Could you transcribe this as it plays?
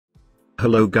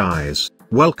Hello guys,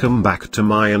 welcome back to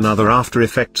my another After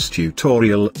Effects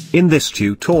tutorial. In this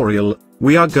tutorial,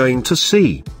 we are going to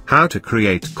see how to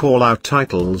create callout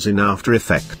titles in After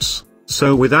Effects.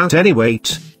 So without any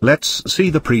wait, let's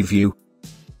see the preview.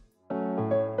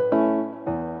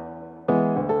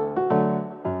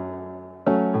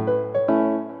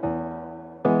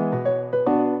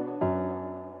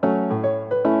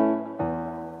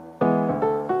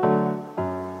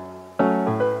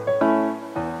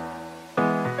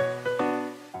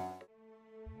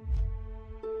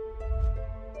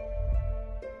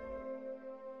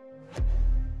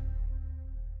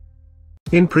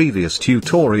 In previous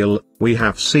tutorial, we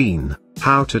have seen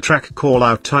how to track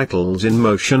callout titles in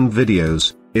motion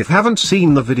videos. If haven't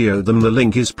seen the video, then the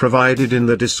link is provided in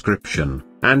the description.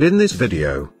 And in this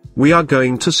video, we are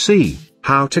going to see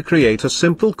how to create a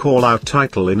simple callout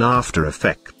title in After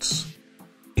Effects.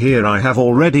 Here I have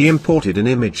already imported an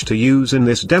image to use in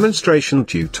this demonstration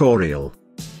tutorial.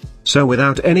 So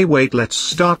without any wait, let's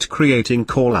start creating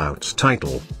callout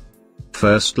title.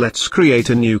 First, let's create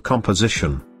a new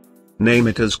composition. Name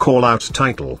it as callout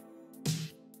title.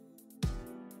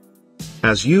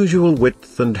 As usual,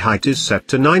 width and height is set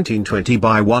to 1920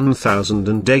 by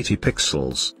 1080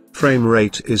 pixels, frame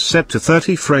rate is set to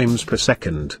 30 frames per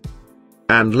second.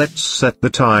 And let's set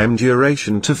the time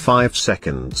duration to 5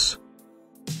 seconds.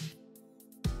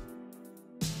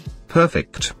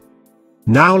 Perfect.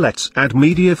 Now let's add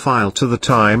media file to the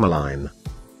timeline.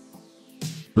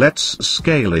 Let's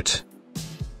scale it.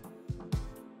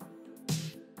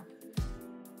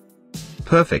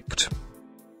 Perfect.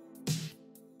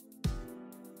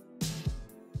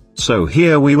 So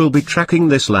here we will be tracking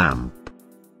this lamp.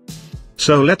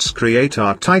 So let's create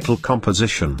our title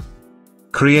composition.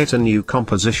 Create a new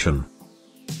composition.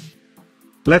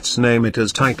 Let's name it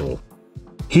as title.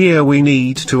 Here we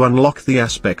need to unlock the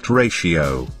aspect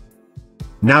ratio.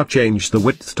 Now change the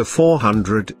width to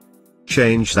 400.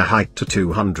 Change the height to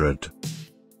 200.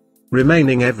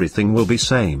 Remaining everything will be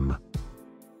same.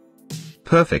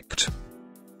 Perfect.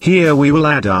 Here we will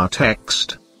add our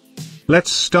text.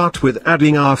 Let's start with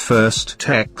adding our first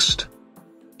text.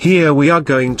 Here we are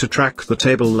going to track the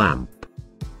table lamp.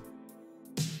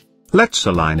 Let's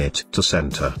align it to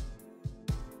center.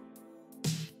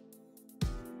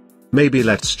 Maybe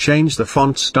let's change the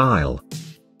font style.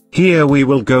 Here we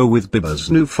will go with FIVERR's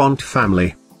new font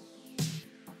family.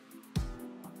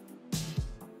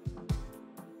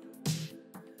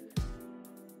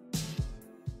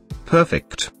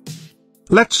 Perfect.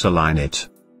 Let's align it.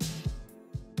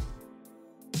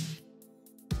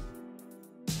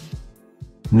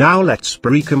 Now let's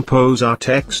recompose our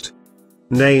text.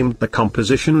 Name the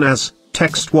composition as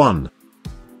text1.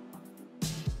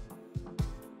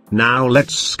 Now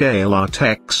let's scale our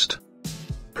text.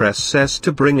 Press S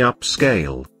to bring up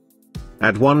scale.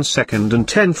 Add 1 second and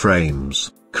 10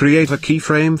 frames. Create a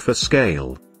keyframe for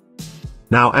scale.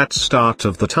 Now at start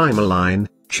of the timeline,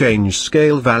 change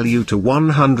scale value to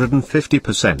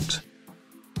 150%.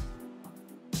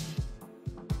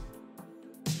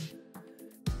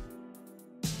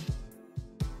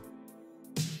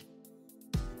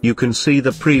 You can see the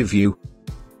preview.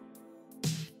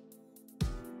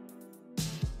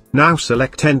 Now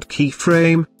select End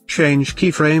Keyframe, change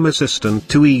Keyframe Assistant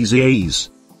to Easy Ease.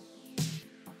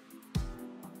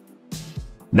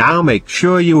 Now make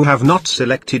sure you have not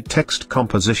selected Text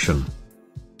Composition.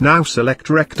 Now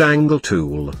select Rectangle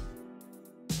tool.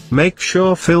 Make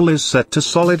sure fill is set to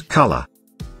solid color.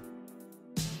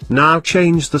 Now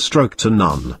change the stroke to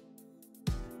none.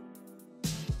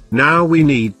 Now we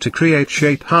need to create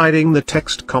shape hiding the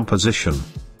text composition.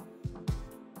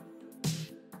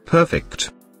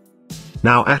 Perfect.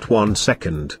 Now at 1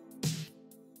 second.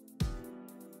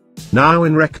 Now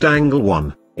in Rectangle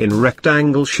 1, in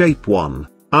Rectangle Shape 1,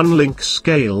 unlink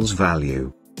scales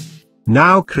value.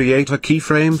 Now create a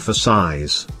keyframe for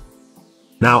size.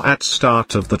 Now at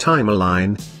start of the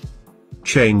timeline,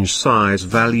 change size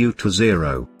value to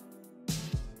 0.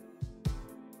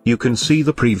 You can see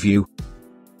the preview.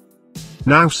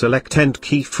 Now select End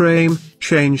Keyframe,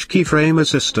 change Keyframe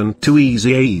Assistant to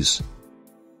Easy Ease.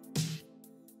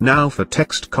 Now for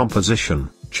text composition,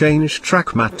 change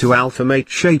Track Matte to Alpha Mate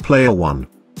Shape Layer 1.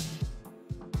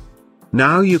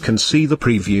 Now you can see the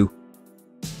preview.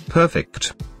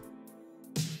 Perfect.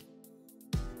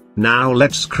 Now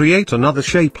let's create another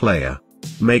shape layer.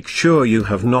 Make sure you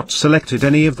have not selected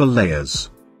any of the layers.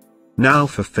 Now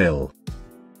for fill.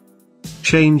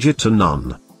 Change it to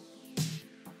none.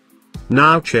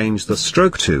 Now change the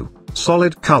stroke to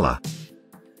solid color.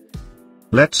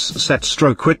 Let's set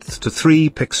stroke width to 3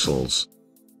 pixels.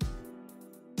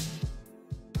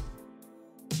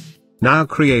 Now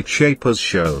create shape as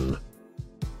shown.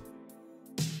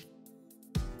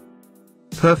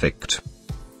 Perfect.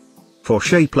 For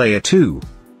shape layer 2.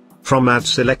 From add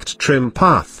select trim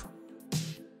path.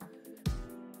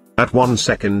 At 1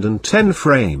 second and 10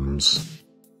 frames.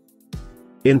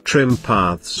 In trim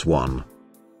paths 1.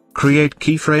 Create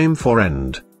keyframe for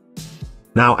end.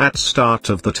 Now at start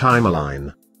of the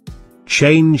timeline.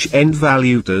 Change end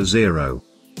value to 0.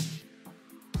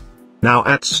 Now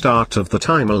at start of the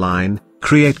timeline,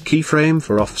 create keyframe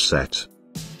for offset.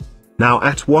 Now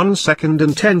at 1 second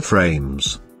and 10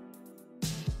 frames.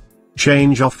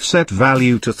 Change offset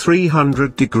value to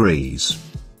 300 degrees.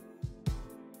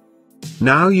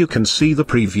 Now you can see the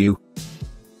preview.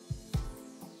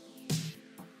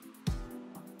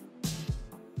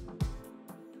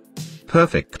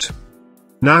 Perfect.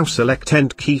 Now select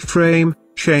End Keyframe,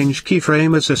 change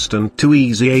Keyframe Assistant to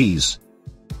Easy Ease.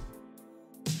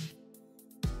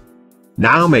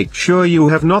 Now make sure you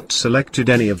have not selected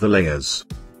any of the layers.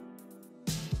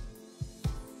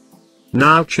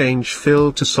 Now change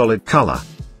Fill to Solid Color.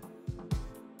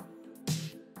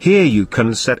 Here you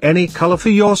can set any color for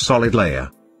your solid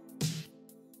layer.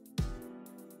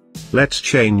 Let's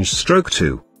change Stroke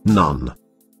to None.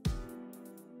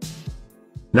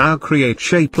 Now create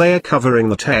shape layer covering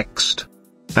the text,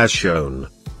 as shown.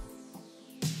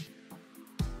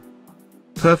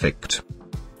 Perfect.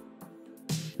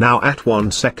 Now at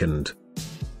 1 second.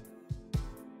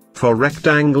 For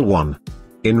rectangle 1.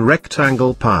 In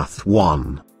rectangle path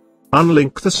 1.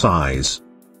 Unlink the size.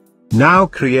 Now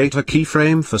create a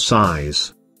keyframe for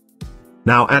size.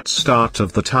 Now at start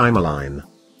of the timeline.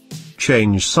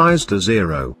 Change size to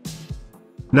 0.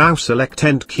 Now select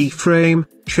End Keyframe,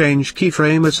 change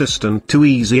Keyframe Assistant to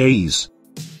Easy Ease.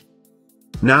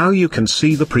 Now you can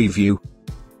see the preview.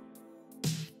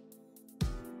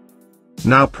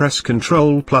 Now press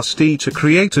Ctrl+D to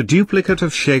create a duplicate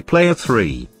of shape layer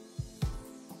 3.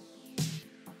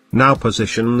 Now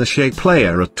position the shape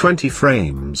layer at 20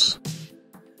 frames.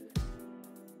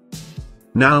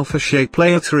 Now for shape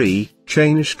layer 3,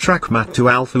 change Track Matte to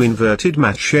Alpha Inverted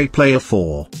Matte Shape Layer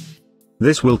 4.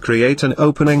 This will create an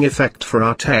opening effect for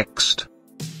our text.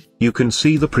 You can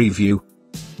see the preview.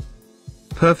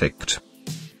 Perfect.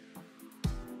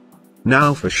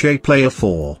 Now for shape layer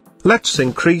 4, let's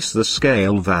increase the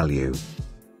scale value.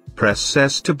 Press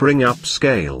S to bring up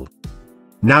scale.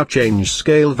 Now change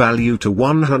scale value to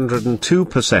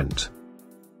 102%.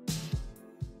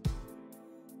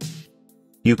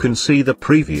 You can see the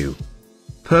preview.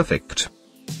 Perfect.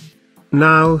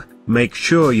 Now, make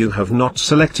sure you have not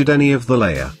selected any of the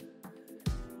layer.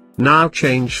 Now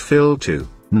change Fill to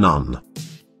None.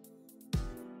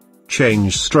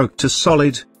 Change Stroke to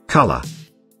Solid Color.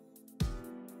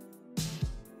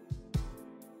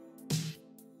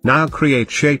 Now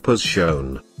create shape as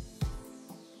shown.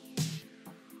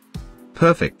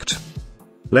 Perfect.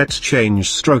 Let's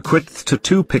change stroke width to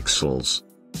 2 pixels.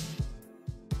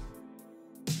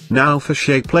 Now for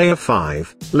shape layer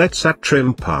 5, let's add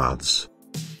trim paths.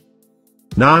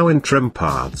 Now in trim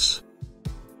paths.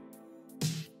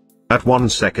 At 1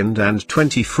 second and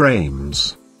 20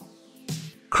 frames.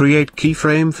 Create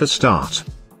keyframe for start.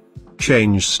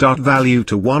 Change start value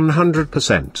to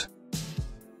 100%.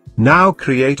 Now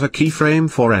create a keyframe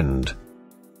for end.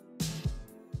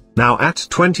 Now at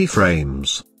 20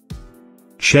 frames.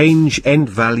 Change end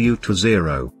value to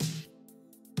 0.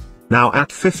 Now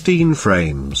at 15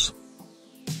 frames.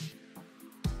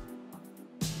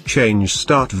 Change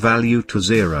start value to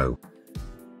 0.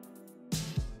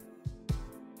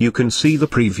 You can see the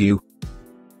preview.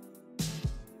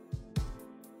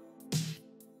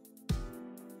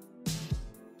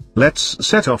 Let's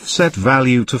set offset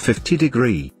value to 50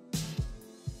 degree.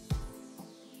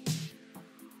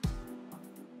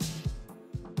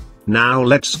 Now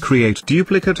let's create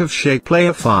duplicate of shape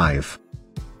layer 5.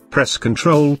 Press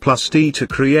Ctrl+D to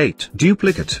create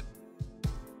duplicate.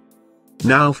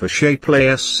 Now for shape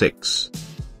layer 6.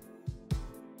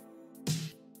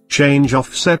 Change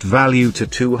offset value to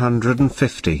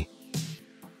 250.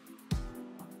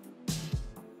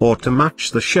 Or to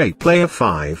match the shape layer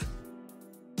 5.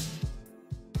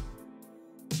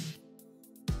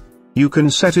 You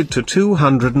can set it to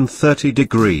 230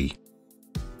 degree.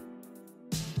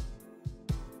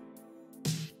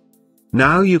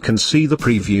 Now you can see the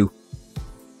preview.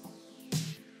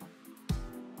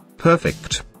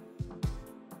 Perfect.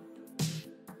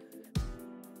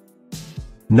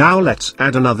 Now let's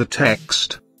add another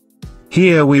text.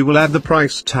 Here we will add the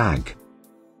price tag.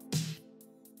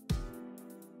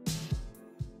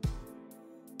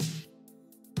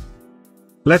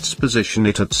 Let's position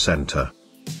it at center.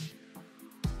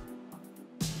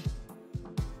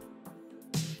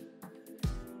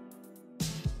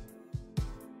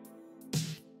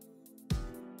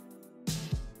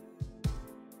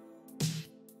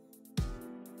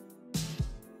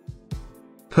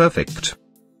 Perfect.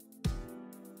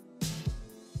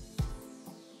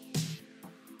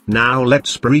 Now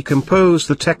let's recompose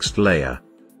the text layer.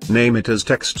 Name it as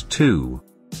text 2.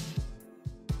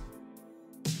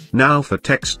 Now for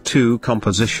text 2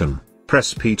 composition,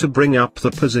 press P to bring up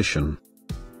the position.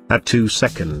 At 2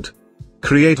 seconds.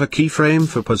 Create a keyframe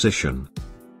for position.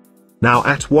 Now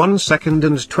at 1 second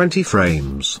and 20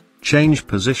 frames, change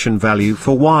position value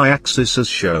for y-axis as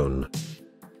shown.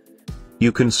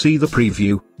 You can see the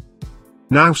preview.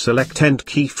 Now select End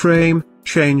Keyframe,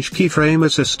 change Keyframe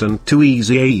Assistant to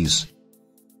Easy Ease.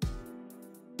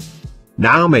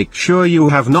 Now make sure you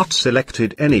have not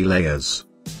selected any layers.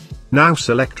 Now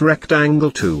select Rectangle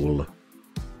tool.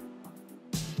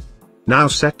 Now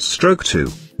set Stroke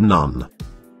to None.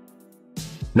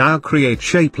 Now create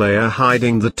shape layer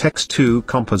hiding the text 2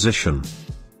 composition.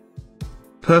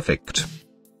 Perfect.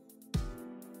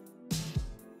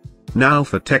 Now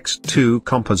for text 2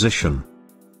 composition.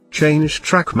 Change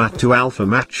track matte to alpha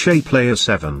matte shape layer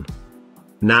 7.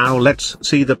 Now let's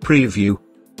see the preview.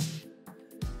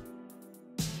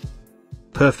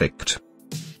 Perfect.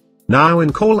 Now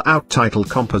in Callout title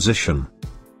composition.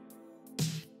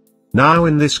 Now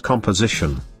in this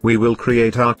composition, we will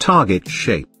create our target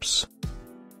shapes.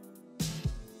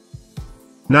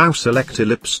 Now select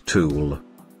Ellipse tool.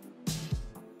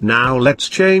 Now let's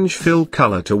change fill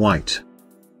color to white.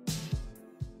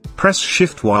 Press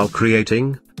Shift while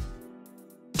creating,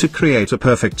 to create a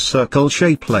perfect circle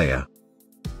shape layer.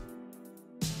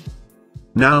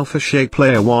 Now for shape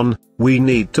layer 1, we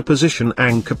need to position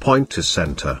anchor point to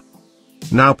center.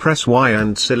 Now press Y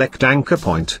and select anchor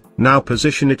point, now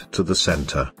position it to the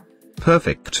center.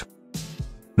 Perfect.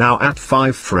 Now at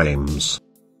 5 frames.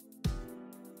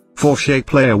 For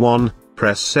shape layer 1,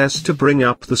 press S to bring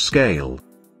up the scale.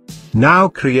 Now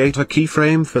create a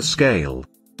keyframe for scale.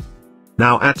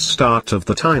 Now at start of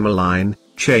the timeline,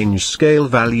 change scale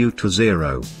value to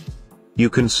 0. You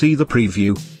can see the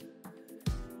preview.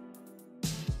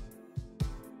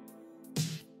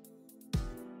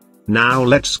 Now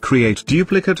let's create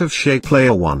duplicate of shape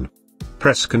layer 1.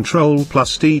 Press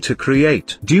Ctrl+ D to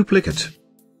create duplicate.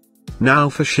 Now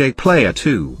for shape layer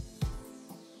 2.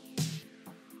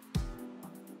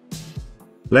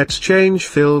 Let's change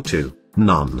fill to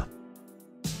none.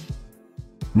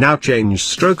 Now change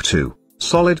stroke to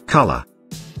solid color.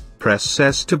 Press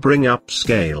S to bring up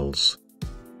scales.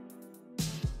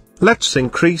 Let's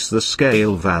increase the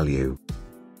scale value.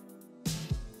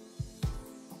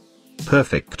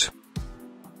 Perfect.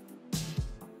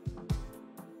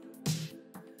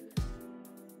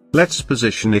 Let's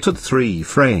position it at 3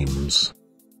 frames.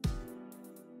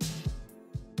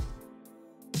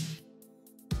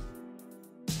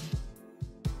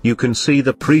 You can see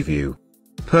the preview.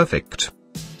 Perfect.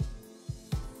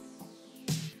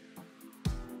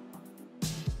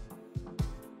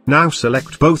 Now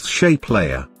select both shape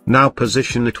layer, now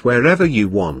position it wherever you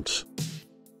want.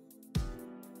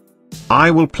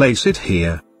 I will place it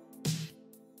here.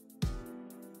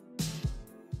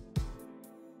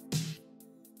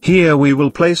 Here we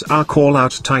will place our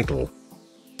callout title.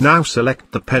 Now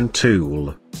select the pen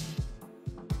tool.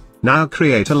 Now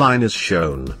create a line as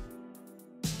shown.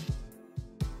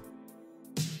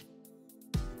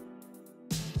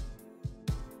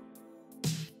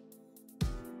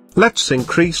 Let's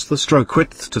increase the stroke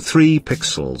width to 3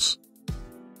 pixels.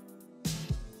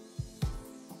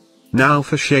 Now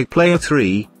for shape layer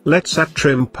 3, let's add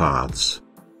trim paths.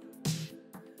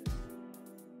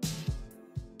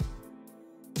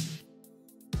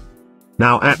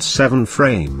 Now at 7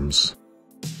 frames.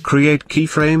 Create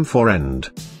keyframe for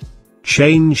end.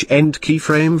 Change end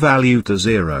keyframe value to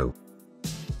 0.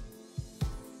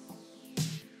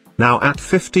 Now at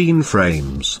 15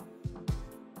 frames.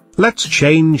 Let's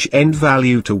change end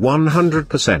value to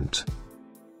 100%.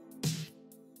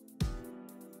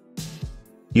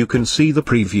 You can see the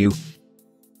preview.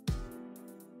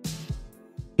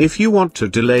 If you want to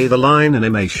delay the line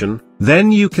animation,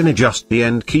 then you can adjust the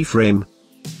end keyframe.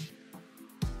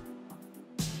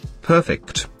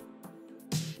 Perfect.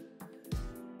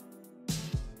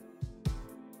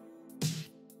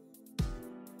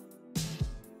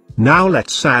 Now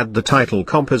let's add the title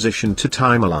composition to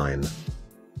timeline.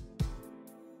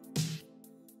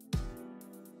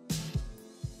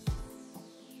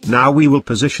 Now we will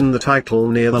position the title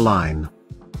near the line.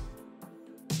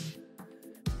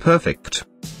 Perfect.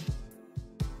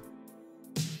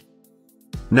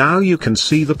 Now you can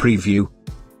see the preview.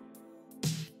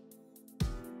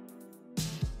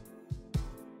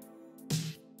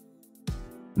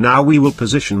 Now we will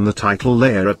position the title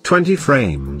layer at 20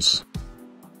 frames.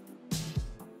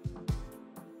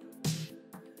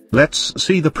 Let's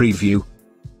see the preview.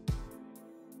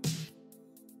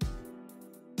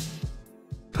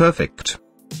 Perfect.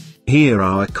 Here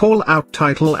our callout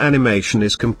title animation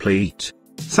is complete.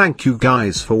 Thank you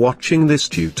guys for watching this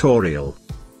tutorial.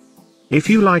 If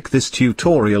you like this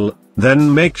tutorial,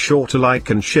 then make sure to like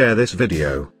and share this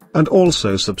video, and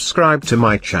also subscribe to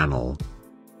my channel.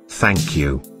 Thank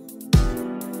you.